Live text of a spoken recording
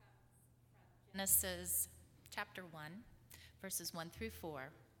Genesis chapter 1, verses 1 through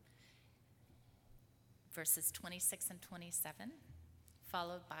 4, verses 26 and 27,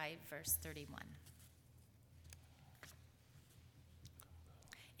 followed by verse 31.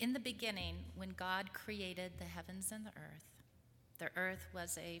 In the beginning, when God created the heavens and the earth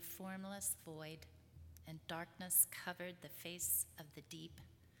was a formless void, and darkness covered the face of the deep,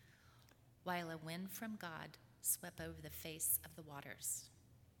 while a wind from God swept over the face of the waters.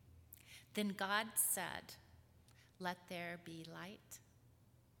 Then God said, "Let there be light,"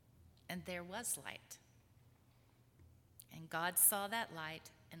 and there was light. And God saw that light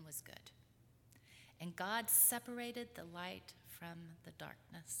and was good. And God separated the light from the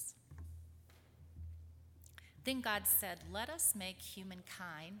darkness. Then God said, "Let us make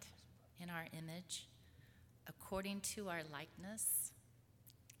humankind in our image, according to our likeness,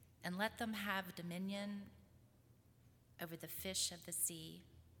 and let them have dominion over the fish of the sea,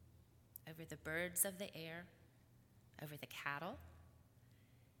 over the birds of the air, over the cattle,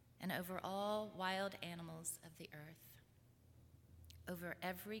 and over all wild animals of the earth, over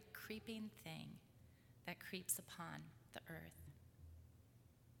every creeping thing that creeps upon the earth."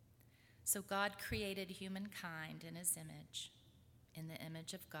 So God created humankind in his image. In the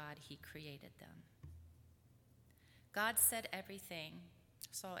image of God, he created them. God saw everything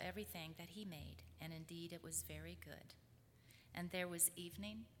that he made, and indeed it was very good. And there was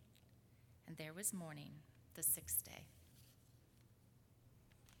evening, and there was morning, the sixth day.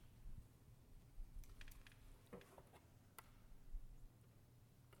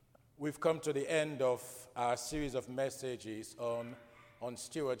 We've come to the end of our series of messages on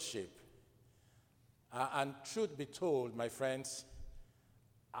stewardship. And truth be told, my friends,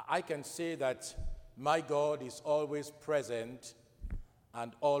 I can say that my God is always present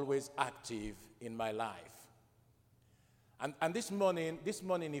and always active in my life. And this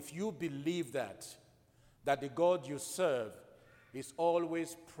morning, if you believe that the God you serve is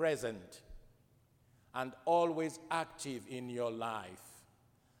always present and always active in your life,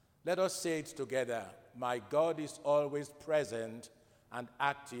 let us say it together. My God is always present and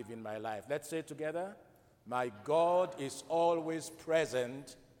active in my life. Let's say it together. My God is always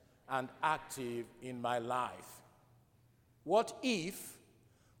present and active in my life. What if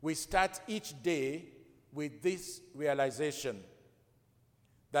we start each day with this realization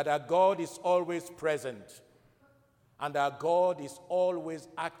that our God is always present and our God is always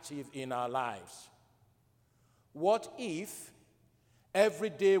active in our lives? What if every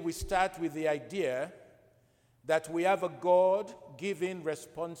day we start with the idea that we have a God-given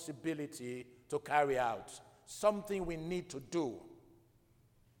responsibility to carry out, something we need to do?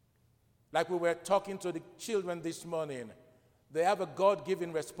 Like we were talking to the children this morning, they have a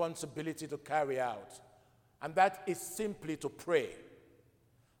God-given responsibility to carry out, and that is simply to pray.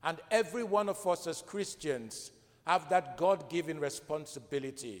 And every one of us as Christians have that God-given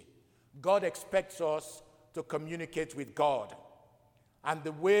responsibility. God expects us to communicate with God. And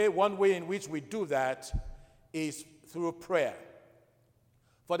one way in which we do that is through prayer.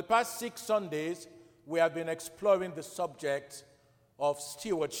 For the past 6 Sundays, we have been exploring the subject of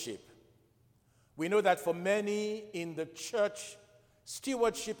stewardship. We know that for many in the church,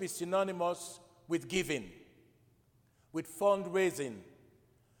 stewardship is synonymous with giving, with fundraising,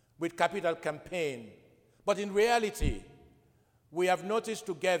 with capital campaign. But in reality, we have noticed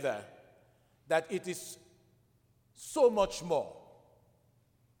together that it is so much more.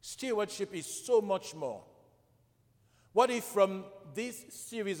 Stewardship is so much more. What if from this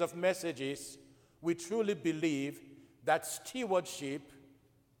series of messages, we truly believe that stewardship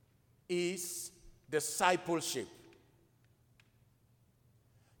is discipleship?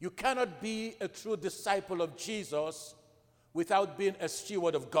 You cannot be a true disciple of Jesus without being a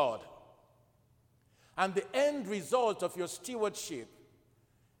steward of God. And the end result of your stewardship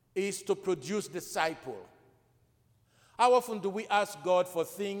is to produce disciple. How often do we ask God for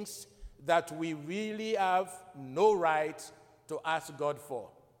things that we really have no right to ask God for?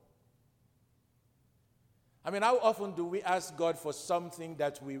 How often do we ask God for something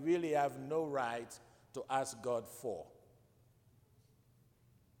that we really have no right to ask God for?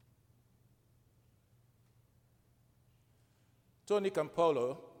 Tony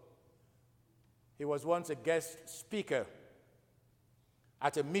Campolo, he was once a guest speaker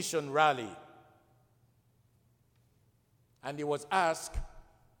at a mission rally. And he was asked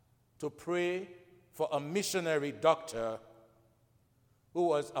to pray for a missionary doctor who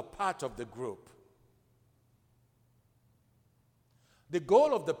was a part of the group. The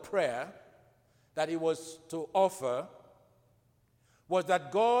goal of the prayer that he was to offer was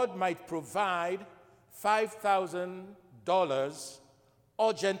that God might provide $5,000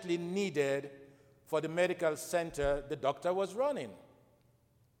 urgently needed for the medical center the doctor was running.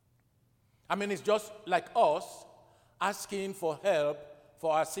 I mean, it's just like us asking for help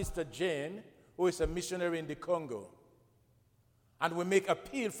for our sister Jane, who is a missionary in the Congo. And we make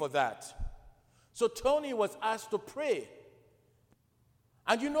appeal for that. So Tony was asked to pray.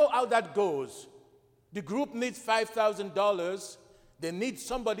 And you know how that goes. The group needs $5,000. They need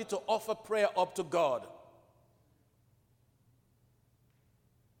somebody to offer prayer up to God.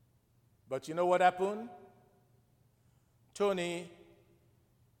 But you know what happened? Tony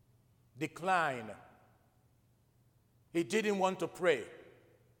declined. He didn't want to pray.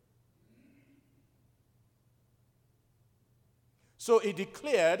 So he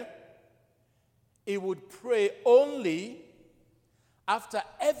declared he would pray only after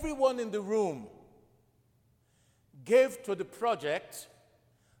everyone in the room gave to the project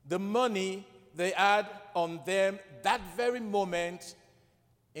the money they had on them that very moment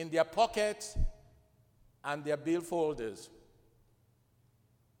in their pockets and their billfolders.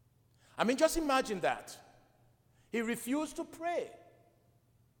 I mean, just imagine that. He refused to pray.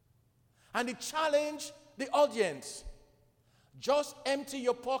 And he challenged the audience. Just empty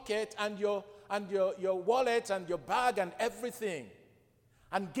your pocket and your wallet and your bag and everything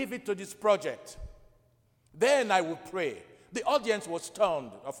and give it to this project. Then I will pray. The audience was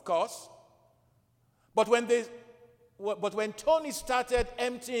stunned, of course. But when Tony started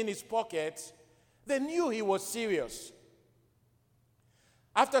emptying his pockets, they knew he was serious.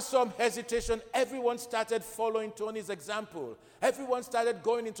 After some hesitation, everyone started following Tony's example. Everyone started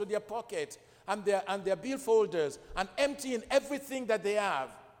going into their pockets and their billfolders and emptying everything that they have.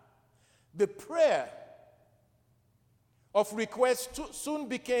 The prayer of request soon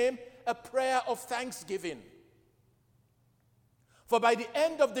became a prayer of thanksgiving. For by the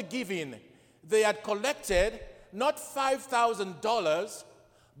end of the giving, they had collected not $5,000,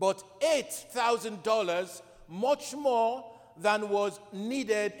 but $8,000, much more than was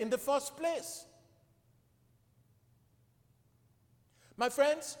needed in the first place. My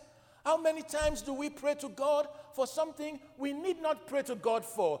friends, how many times do we pray to God for something we need not pray to God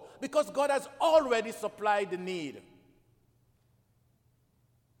for because God has already supplied the need?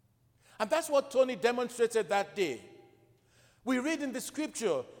 And that's what Tony demonstrated that day. We read in the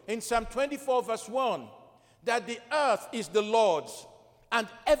scripture in Psalm 24 verse 1 that the earth is the Lord's and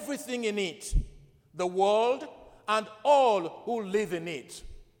everything in it, the world and all who live in it.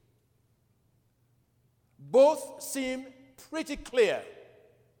 Both seem pretty clear.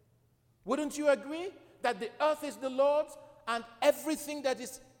 Wouldn't you agree that the earth is the Lord's and everything that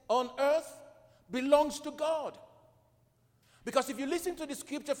is on earth belongs to God? Because if you listen to the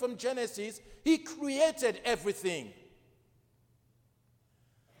scripture from Genesis, He created everything.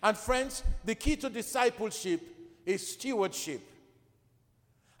 And friends, the key to discipleship is stewardship.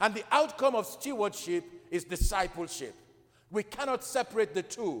 And the outcome of stewardship is discipleship. We cannot separate the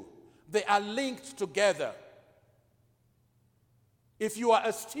two. They are linked together. If you are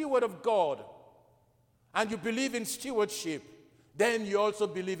a steward of God and you believe in stewardship, then you also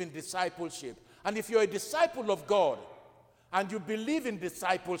believe in discipleship. And if you're a disciple of God and you believe in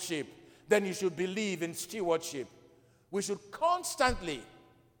discipleship, then you should believe in stewardship. We should constantly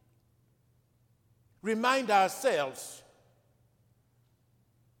remind ourselves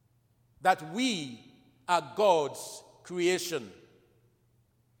that we are God's creation,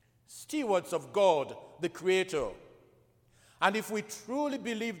 stewards of God, the Creator. And if we truly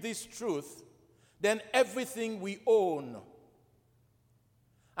believe this truth, then everything we own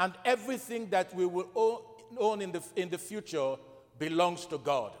and everything that we will own in the future belongs to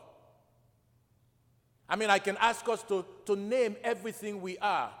God. I mean, I can ask us to name everything we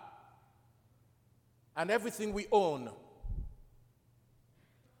are and everything we own.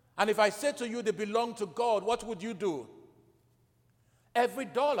 And if I say to you they belong to God, what would you do? Every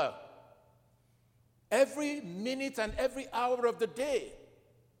dollar, every minute and every hour of the day,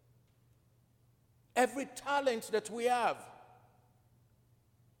 every talent that we have,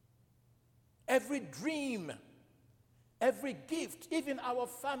 every dream, every gift, even our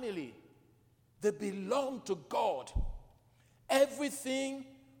family, they belong to God. Everything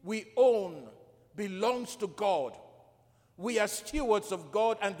we own belongs to God. We are stewards of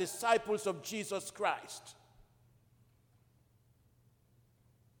God and disciples of Jesus Christ.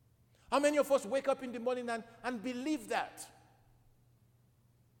 How many of us wake up in the morning and believe that?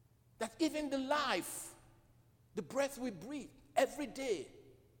 That even the life, the breath we breathe every day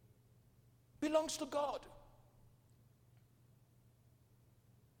belongs to God.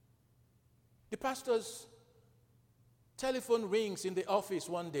 The pastor's telephone rings in the office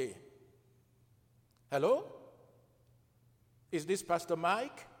one day. Hello? Is this Pastor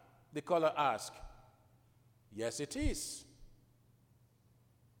Mike? The caller asked. Yes, it is.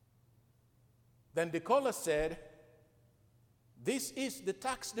 Then the caller said, this is the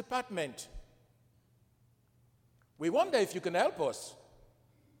tax department. We wonder if you can help us.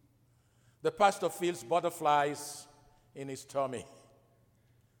 The pastor feels butterflies in his tummy.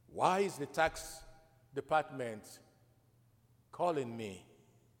 Why is the tax department calling me?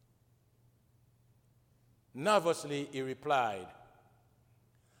 Nervously, he replied,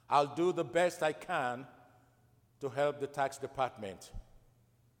 I'll do the best I can to help the tax department.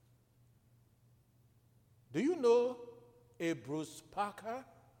 Do you know a Bruce Parker?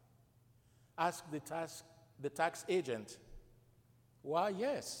 Asked the tax agent. Why,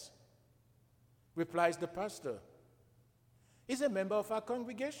 yes, replies the pastor. He's a member of our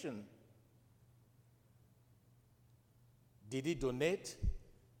congregation. Did he donate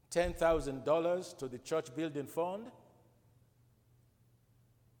 $10,000 to the church building fund?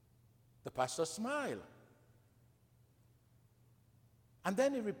 The pastor smiled. And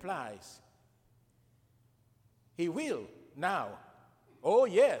then he replies, he will now. Oh,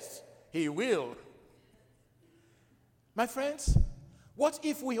 yes, he will. My friends, what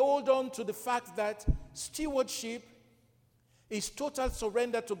if we hold on to the fact that stewardship is total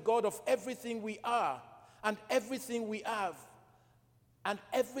surrender to God of everything we are and everything we have and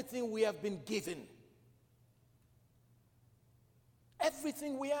everything we have been given?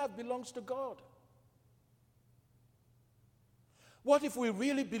 Everything we have belongs to God. What if we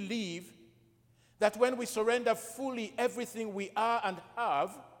really believe that when we surrender fully everything we are and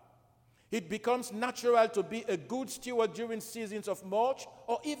have, it becomes natural to be a good steward during seasons of much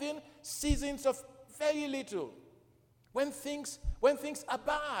or even seasons of very little, when things are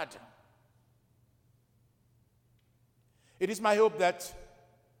bad? It is my hope that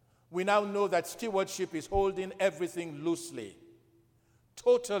we now know that stewardship is holding everything loosely,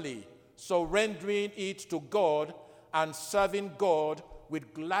 totally surrendering it to God and serving God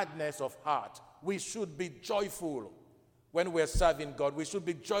with gladness of heart. We should be joyful when we're serving God. We should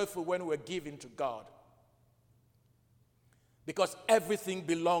be joyful when we're giving to God. Because everything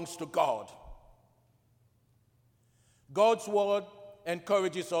belongs to God. God's word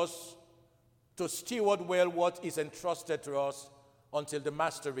encourages us to steward well what is entrusted to us until the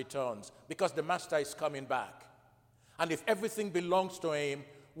master returns, because the master is coming back. And if everything belongs to him,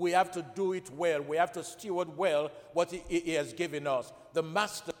 we have to do it well. We have to steward well what he has given us. The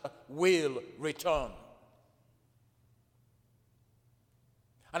master will return.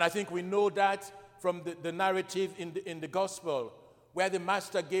 And I think we know that from the narrative in the gospel, where the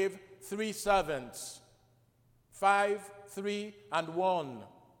master gave 3 servants, 5, 3, and 1.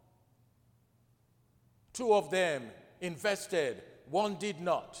 2 of them invested, 1 did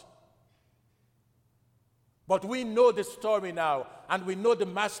not. But we know the story now, and we know the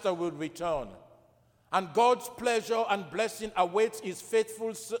master will return. And God's pleasure and blessing awaits his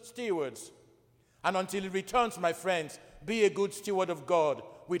faithful stewards. And until he returns, my friends, be a good steward of God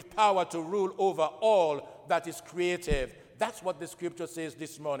with power to rule over all that is creative. That's what the scripture says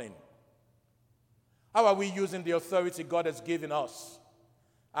this morning. How are we using the authority God has given us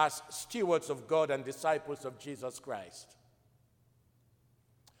as stewards of God and disciples of Jesus Christ?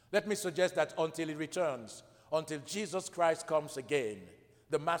 Let me suggest that until he returns, until Jesus Christ comes again,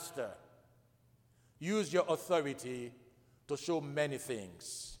 the master, use your authority to show many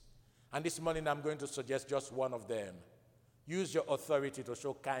things. And this morning I'm going to suggest just one of them. Use your authority to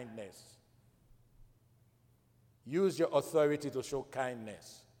show kindness. Use your authority to show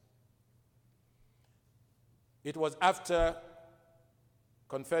kindness. It was after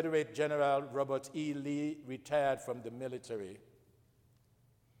Confederate General Robert E. Lee retired from the military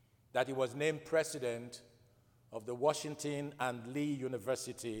that he was named president of the Washington and Lee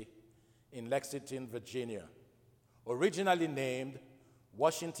University in Lexington, Virginia, originally named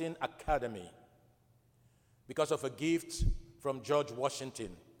Washington Academy because of a gift from George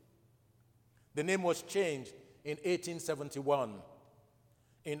Washington. The name was changed in 1871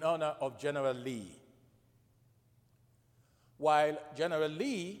 in honor of General Lee. While General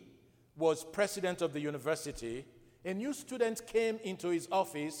Lee was president of the university, a new student came into his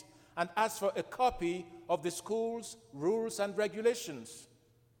office and asked for a copy of the school's rules and regulations.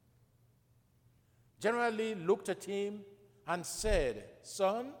 General Lee looked at him and said,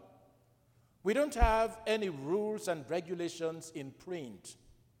 "Son, we don't have any rules and regulations in print."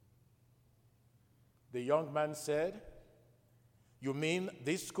 The young man said, "You mean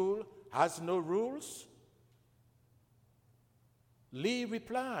this school has no rules?" Lee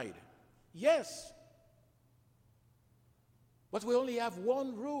replied, "Yes, but we only have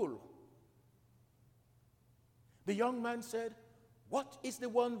one rule." The young man said, "What is the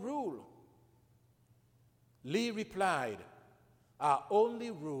one rule?" Lee replied, "Our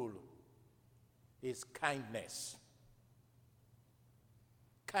only rule is kindness."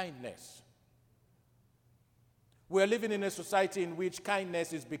 Kindness. We're living in a society in which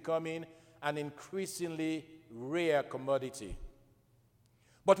kindness is becoming an increasingly rare commodity.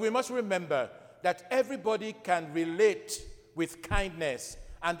 But we must remember that everybody can relate with kindness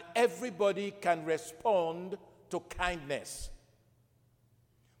and everybody can respond to kindness.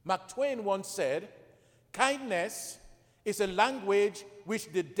 Mark Twain once said, "Kindness is a language which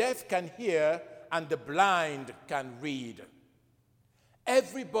the deaf can hear and the blind can read."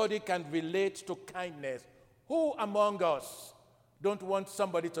 Everybody can relate to kindness. Who among us don't want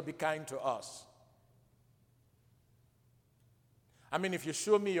somebody to be kind to us? I mean, if you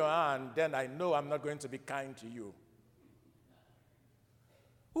show me your hand, then I know I'm not going to be kind to you.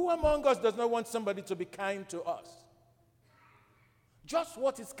 Who among us does not want somebody to be kind to us? Just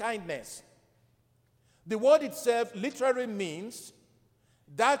what is kindness? The word itself literally means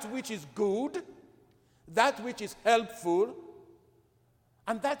that which is good, that which is helpful,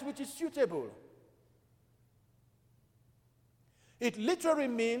 and that which is suitable. It literally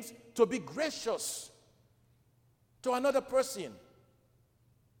means to be gracious to another person.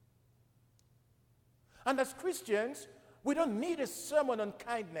 And as Christians, we don't need a sermon on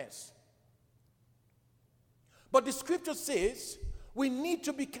kindness. But the scripture says we need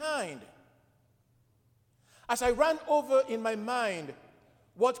to be kind. As I ran over in my mind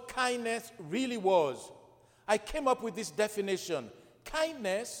what kindness really was, I came up with this definition.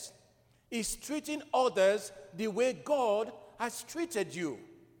 Kindness is treating others the way God has treated you.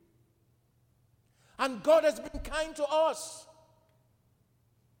 And God has been kind to us.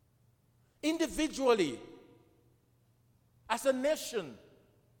 Individually, as a nation,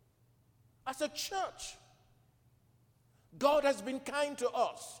 as a church, God has been kind to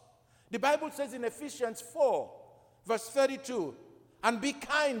us. The Bible says in Ephesians 4, verse 32, "And be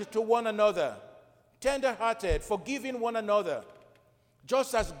kind to one another, tender-hearted, forgiving one another,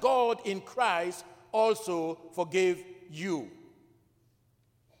 just as God in Christ also forgave you."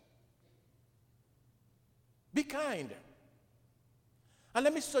 Be kind. And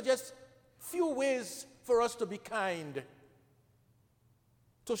let me suggest few ways for us to be kind,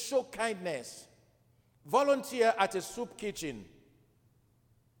 to show kindness. Volunteer at a soup kitchen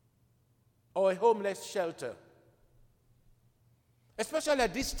or a homeless shelter. Especially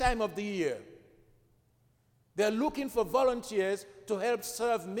at this time of the year. They're looking for volunteers to help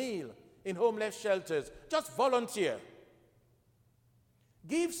serve meal in homeless shelters. Just volunteer.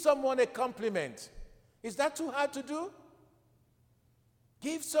 Give someone a compliment. Is that too hard to do?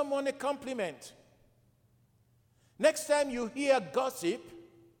 Give someone a compliment. Next time you hear gossip,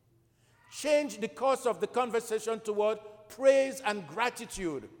 change the course of the conversation toward praise and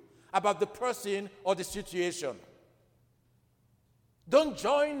gratitude about the person or the situation. Don't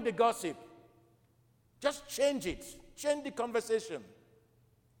join the gossip. Just change it. Change the conversation.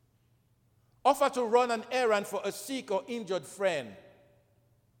 Offer to run an errand for a sick or injured friend.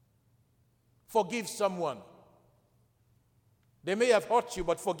 Forgive someone. They may have hurt you,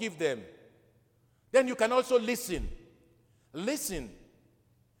 but forgive them. Then you can also listen. Listen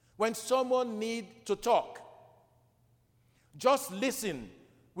when someone needs to talk. Just listen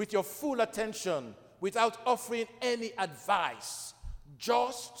with your full attention without offering any advice.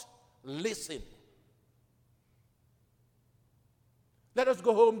 Just listen. Let us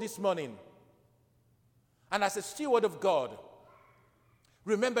go home this morning. And as a steward of God,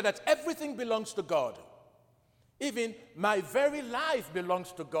 remember that everything belongs to God. Even my very life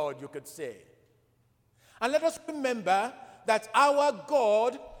belongs to God, you could say. And let us remember that our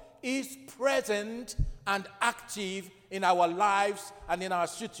God is present and active in our lives and in our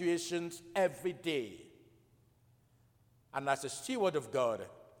situations every day. And as a steward of God,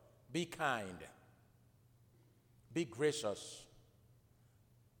 be kind, be gracious,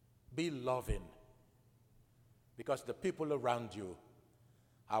 be loving, because the people around you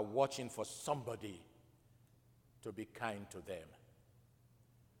are watching for somebody to be kind to them.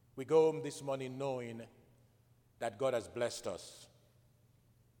 We go home this morning knowing that God has blessed us.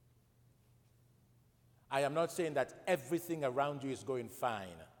 I am not saying that everything around you is going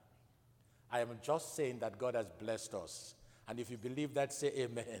fine. I am just saying that God has blessed us. And if you believe that, say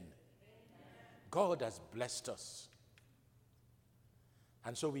amen. Amen. God has blessed us.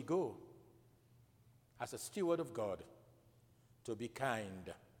 And so we go as a steward of God to be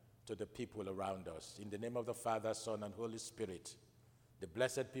kind to the people around us. In the name of the Father, Son, and Holy Spirit, the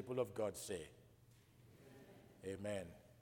blessed people of God say, amen.